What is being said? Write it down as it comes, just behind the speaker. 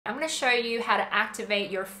I'm going to show you how to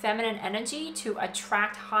activate your feminine energy to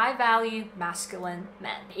attract high value masculine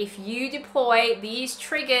men. If you deploy these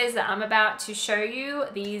triggers that I'm about to show you,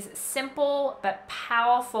 these simple but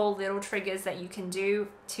powerful little triggers that you can do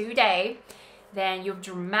today, then you'll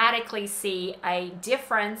dramatically see a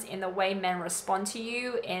difference in the way men respond to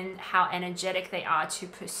you, in how energetic they are to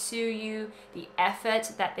pursue you, the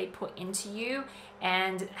effort that they put into you,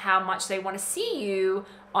 and how much they want to see you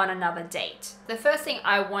on another date. The first thing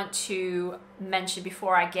I want to mention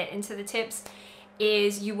before I get into the tips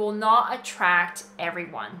is you will not attract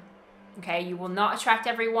everyone. Okay, you will not attract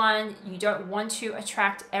everyone. You don't want to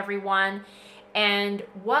attract everyone. And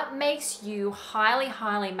what makes you highly,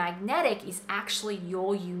 highly magnetic is actually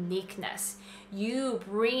your uniqueness. You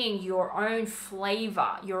bringing your own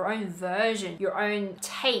flavor, your own version, your own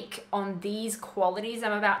take on these qualities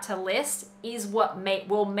I'm about to list is what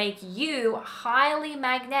will make you highly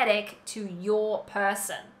magnetic to your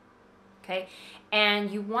person. Okay? And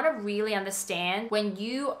you want to really understand when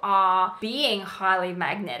you are being highly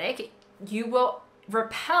magnetic, you will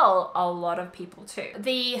repel a lot of people too.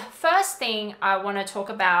 The first thing I want to talk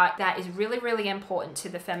about that is really, really important to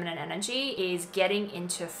the feminine energy is getting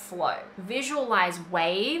into flow. Visualize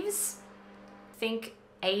waves. Think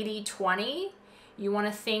 80-20. You want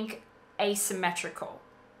to think asymmetrical.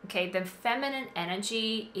 Okay, the feminine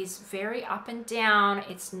energy is very up and down.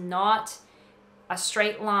 It's not a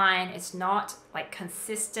straight line. It's not like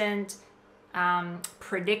consistent,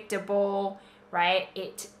 predictable, right?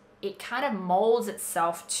 It kind of molds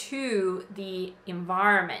itself to the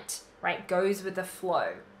environment, right? Goes with the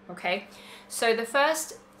flow, okay? So the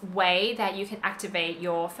first way that you can activate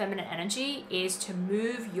your feminine energy is to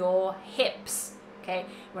move your hips, okay?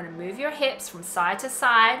 You want to move your hips from side to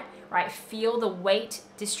side, right? Feel the weight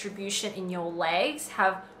distribution in your legs.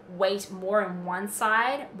 Have weight more in one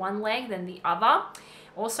side, one leg than the other.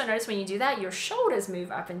 Also notice when you do that, your shoulders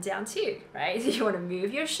move up and down too, right? You want to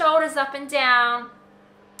move your shoulders up and down.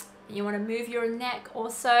 You want to move your neck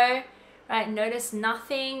also, right? Notice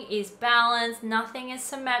nothing is balanced, nothing is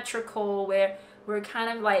symmetrical. We're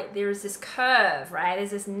kind of like, there's this curve, right?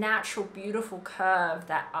 There's this natural, beautiful curve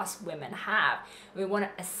that us women have. We want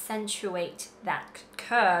to accentuate that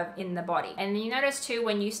curve in the body. And you notice too,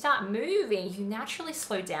 when you start moving, you naturally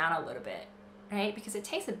slow down a little bit, right? Because it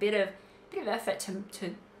takes a bit of effort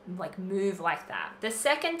to like move like that. The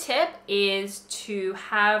second tip is to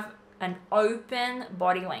have an open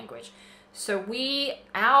body language. So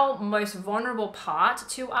our most vulnerable part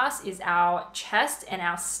to us is our chest and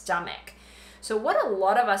our stomach. So what a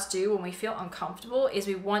lot of us do when we feel uncomfortable is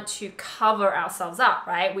we want to cover ourselves up,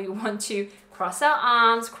 right? We want to cross our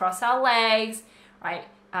arms, cross our legs, right?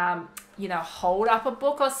 You know, hold up a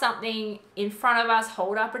book or something in front of us,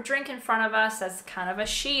 hold up a drink in front of us as kind of a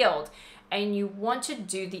shield. And you want to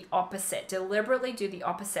do the opposite, deliberately do the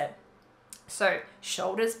opposite. So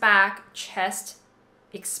shoulders back, chest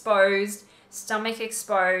exposed, stomach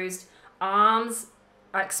exposed, arms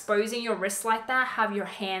are exposing your wrists like that. Have your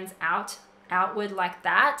hands outward like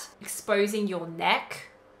that, exposing your neck,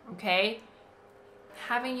 okay?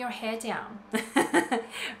 Having your hair down,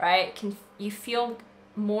 right? You feel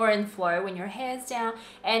more in flow when your hair's down.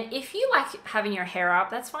 And if you like having your hair up,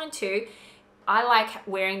 that's fine too. I like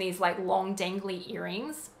wearing these like long dangly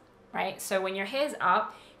earrings, right? So when your hair's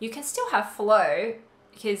up, you can still have flow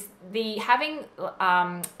because having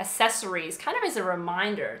accessories kind of is a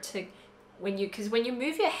reminder to because when you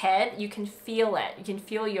move your head, you can feel it. You can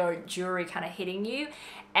feel your jewelry kind of hitting you,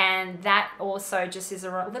 and that also just is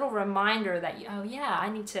a little reminder that oh yeah, I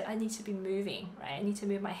need to be moving, right? I need to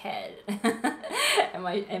move my head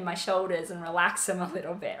and my shoulders and relax them a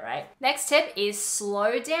little bit, right? Next tip is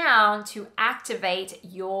slow down to activate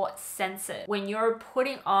your senses. When you're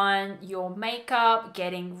putting on your makeup,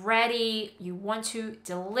 getting ready, you want to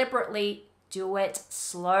deliberately do it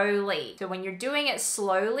slowly. So when you're doing it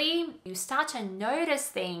slowly, you start to notice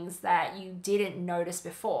things that you didn't notice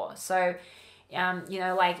before. So, you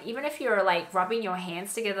know, like even if you're like rubbing your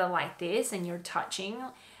hands together like this and you're touching,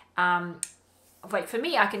 like for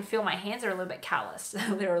me, I can feel my hands are a little bit calloused.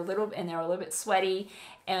 they're a little bit sweaty.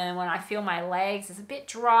 And when I feel my legs, it's a bit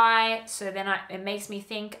dry. So then it makes me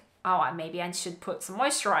think, oh, maybe I should put some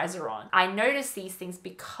moisturizer on. I noticed these things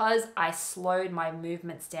because I slowed my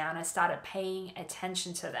movements down. I started paying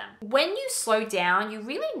attention to them. When you slow down, you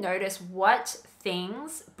really notice what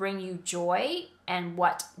things bring you joy and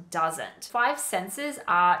what doesn't. 5 senses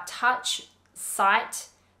are touch, sight,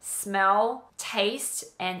 smell,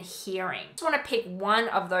 taste, and hearing. I just want to pick one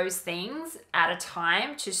of those things at a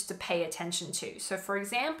time just to pay attention to. So for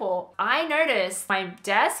example, I noticed my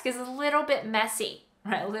desk is a little bit messy.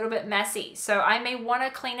 right? A little bit messy. So I may want to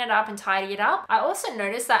clean it up and tidy it up. I also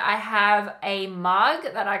noticed that I have a mug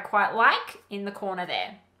that I quite like in the corner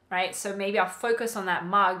there, right? So maybe I'll focus on that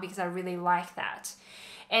mug because I really like that.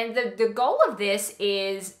 And the goal of this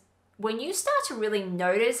is when you start to really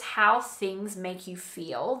notice how things make you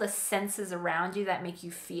feel, the senses around you that make you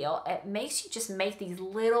feel, it makes you just make these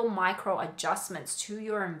little micro adjustments to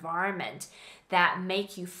your environment that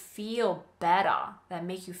make you feel better, that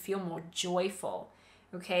make you feel more joyful.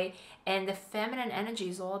 Okay, and the feminine energy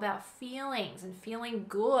is all about feelings and feeling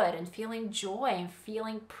good and feeling joy and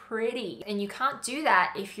feeling pretty. And you can't do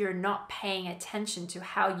that if you're not paying attention to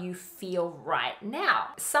how you feel right now.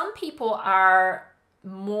 Some people are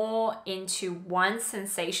more into one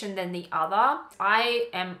sensation than the other. I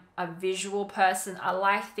am a visual person. I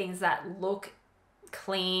like things that look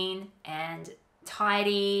clean and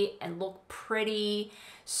tidy and look pretty.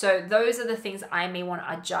 So those are the things I may want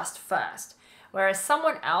to adjust first. Whereas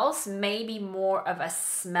someone else may be more of a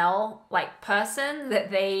smell like person, that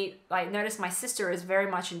they like. Notice my sister is very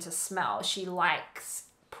much into smell. She likes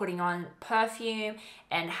putting on perfume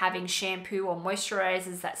and having shampoo or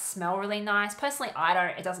moisturizers that smell really nice. Personally, I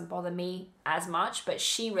don't, it doesn't bother me as much, but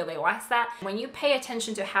she really likes that. When you pay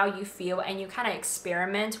attention to how you feel and you kind of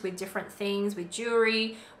experiment with different things, with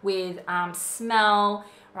jewelry, with smell,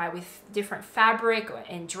 right, with different fabric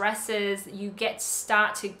and dresses, you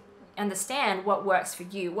start to understand what works for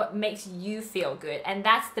you, what makes you feel good. And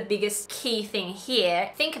that's the biggest key thing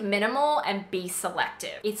here. Think minimal and be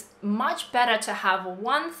selective. It's much better to have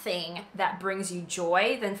one thing that brings you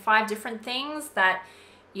joy than 5 different things that,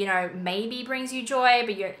 you know, maybe brings you joy,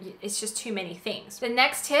 but it's just too many things. The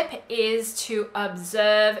next tip is to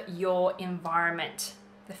observe your environment.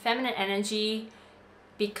 The feminine energy,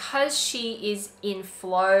 because she is in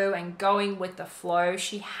flow and going with the flow,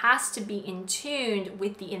 she has to be in tune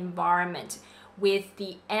with the environment, with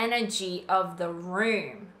the energy of the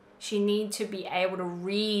room. She needs to be able to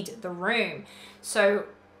read the room. So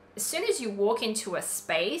as soon as you walk into a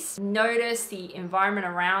space, notice the environment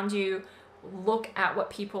around you, look at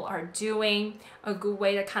what people are doing. A good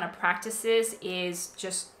way to kind of practice this is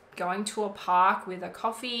just going to a park with a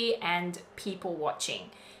coffee and people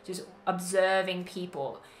watching. Just observing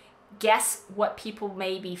people. Guess what people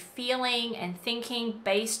may be feeling and thinking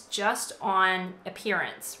based just on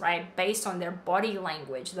appearance, right? Based on their body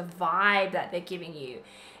language, the vibe that they're giving you.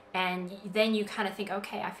 And then you kind of think,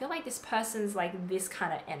 okay, I feel like this person's like this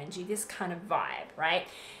kind of energy, this kind of vibe, right?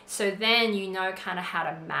 So then you know kind of how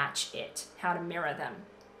to match it, how to mirror them.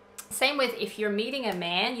 Same with if you're meeting a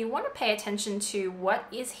man, you want to pay attention to what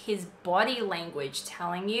is his body language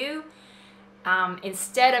telling you,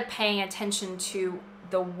 instead of paying attention to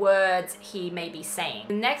the words he may be saying.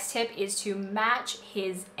 The next tip is to match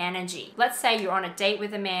his energy. Let's say you're on a date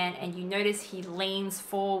with a man and you notice he leans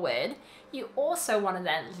forward. You also want to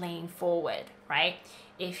then lean forward, right?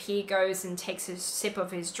 If he goes and takes a sip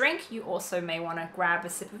of his drink, you also may want to grab a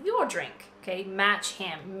sip of your drink. Okay, match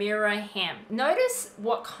him, mirror him. Notice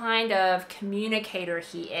what kind of communicator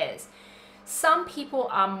he is. Some people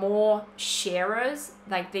are more sharers,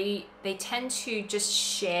 like they tend to just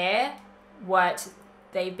share what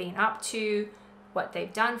they've been up to, what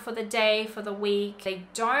they've done for the day, for the week. They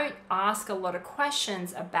don't ask a lot of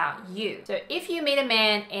questions about you. So if you meet a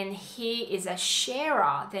man and he is a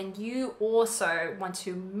sharer, then you also want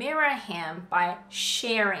to mirror him by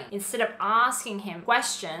sharing. Instead of asking him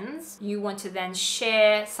questions, you want to then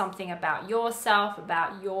share something about yourself,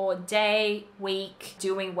 about your day, week,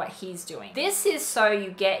 doing what he's doing. This is so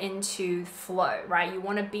you get into flow, right? You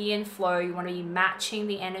want to be in flow. You want to be matching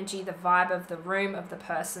the energy, the vibe of the room, of the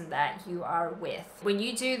person that you are with. When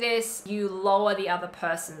you do this, you lower the other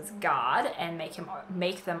person's guard and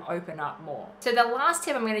make them open up more. So the last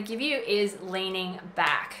tip I'm going to give you is leaning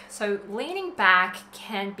back. So leaning back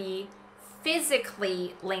can be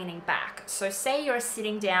physically leaning back. So say you're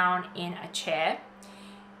sitting down in a chair,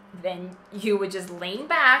 then you would just lean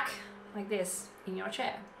back like this in your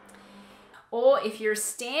chair. Or if you're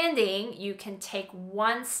standing, you can take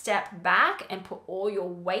one step back and put all your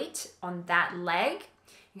weight on that leg.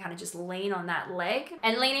 You kind of just lean on that leg.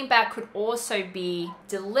 And leaning back could also be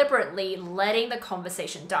deliberately letting the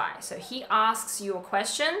conversation die. So he asks you a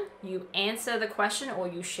question, you answer the question, or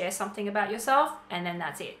you share something about yourself, and then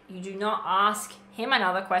that's it. You do not ask him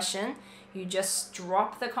another question. You just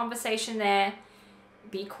drop the conversation there,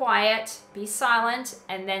 be quiet, be silent,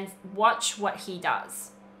 and then watch what he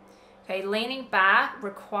does. Okay, leaning back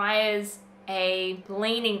requires a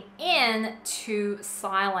leaning in to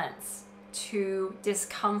silence. to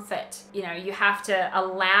discomfort. You know, you have to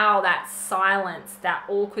allow that silence, that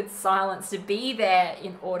awkward silence, to be there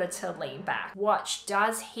in order to lean back. Watch,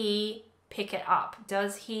 does he pick it up?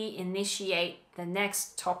 Does he initiate the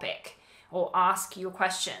next topic or ask you a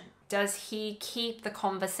question? Does he keep the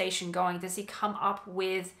conversation going? Does he come up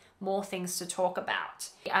with more things to talk about?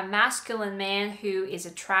 A masculine man who is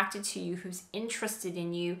attracted to you, who's interested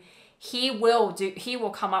in you, he will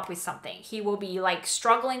come up with something. He will be like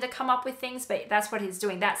struggling to come up with things, but that's what he's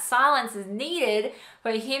doing. That silence is needed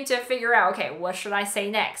for him to figure out, okay, what should I say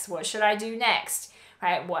next? What should I do next?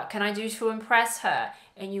 Right? What can I do to impress her?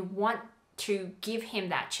 And you want to give him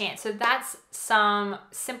that chance. So that's some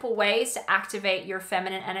simple ways to activate your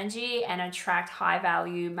feminine energy and attract high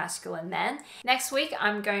value masculine men. Next week,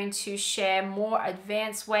 I'm going to share more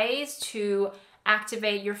advanced ways to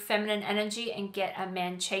activate your feminine energy and get a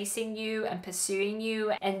man chasing you and pursuing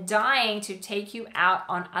you and dying to take you out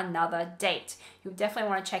on another date. You'll definitely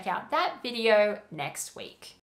want to check out that video next week.